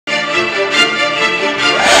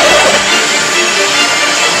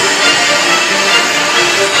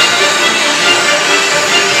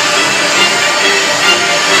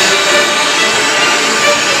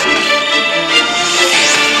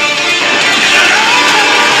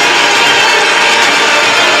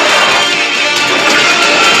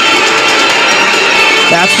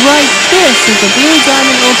That's right, this is the Blue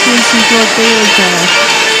Diamond Ultra Secret Daily Channel.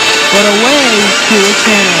 But away to the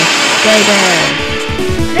channel. Bye-bye.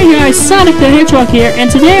 Hey guys, Sonic the Hedgehog here,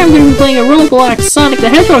 and today I'm going to be playing a Roblox Sonic the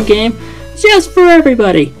Hedgehog game just for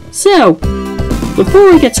everybody. So,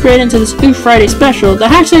 before we get straight into this Oof Friday special, the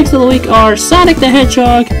hashtags of the week are Sonic the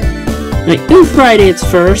Hedgehog, like Oof Friday it's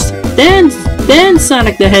first, then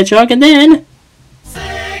Sonic the Hedgehog, and then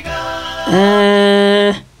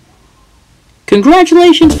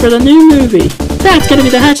congratulations for the new movie. That's gonna be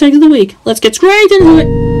the hashtags of the week. Let's get straight into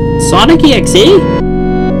it. Sonic EXE?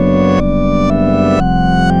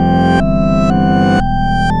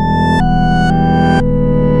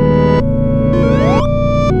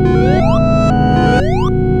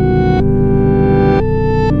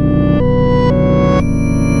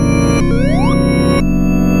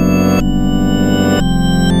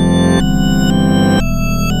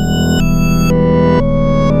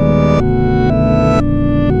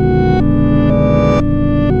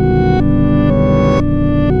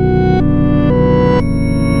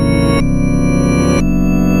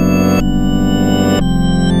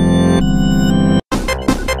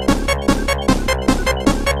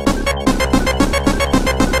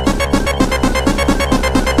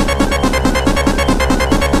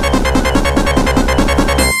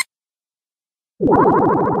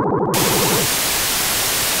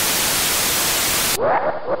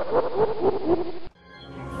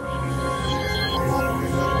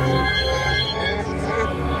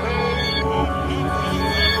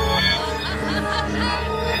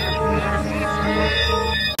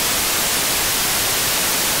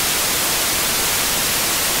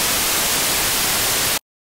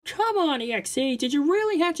 Come on, EXE, did you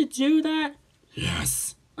really have to do that?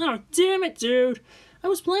 Yes. Oh, damn it, dude. I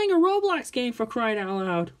was playing a Roblox game, for crying out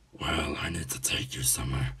loud. Well, I need to take you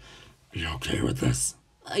somewhere. Are you okay with this?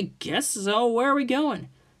 I guess so. Where are we going?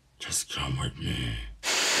 Just come with me.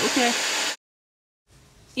 Okay.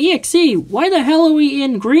 EXE, why the hell are we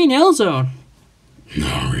in Green L Zone?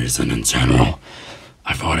 No reason in general.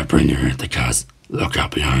 I thought I'd bring you here because look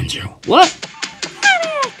out behind you. What?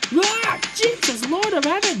 Ah, Jesus, Lord of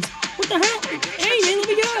Heavens! What the hell? Hey, let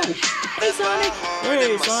me go! Hey, Sonic!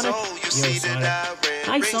 Hey, Sonic! Yo, Sonic.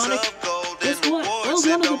 Hi, Sonic. Guess what? That was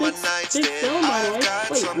one of the big film, by the way.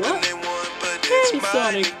 Wait, what? Hey,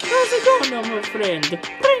 Sonic! How's it going, my friend?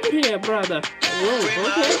 Bring it here, brother. Whoa,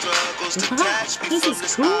 okay. Wow, this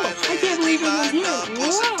is cool. I can't believe everyone's here.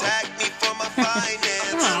 Wow!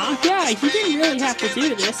 Aw, guys, you didn't really have to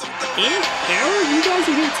do this. And Harold, you guys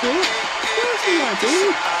are here too? Of course we are,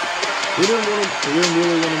 dude. We don't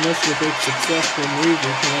really want to miss your big successful movie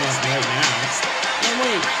coming up right now. And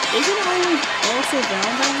wait, isn't it always also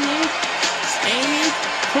Valentine's Day? Amy,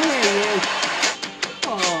 come here, you.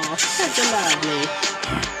 Aw, that's lovely.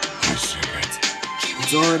 My secret.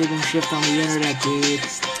 It's already been shipped on the internet, dude.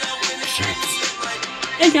 Shit.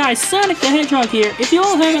 Hey guys, Sonic the Hedgehog here. If you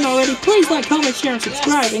all haven't already, please like, comment, share, and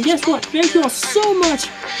subscribe. And guess what? Thank you all so much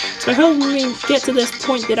for helping me get to this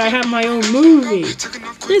point that I have my own movie.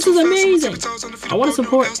 This is amazing. I want to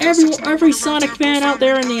support every Sonic fan out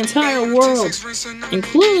there in the entire world,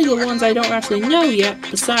 including the ones I don't actually know yet.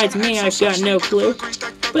 Besides me, I've got no clue.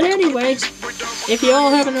 But anyway, if you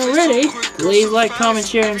all haven't already, please like, comment,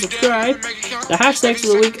 share, and subscribe. The hashtags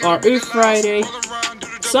of the week are Oof Friday,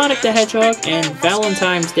 Sonic the Hedgehog, and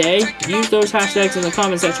Valentine's Day. Use those hashtags in the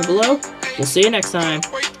comment section below. We'll see you next time.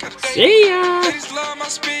 See ya!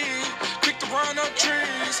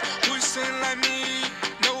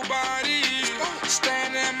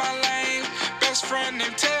 Friend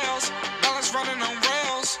named Tails, balance running on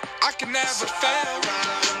rails. I can never fail.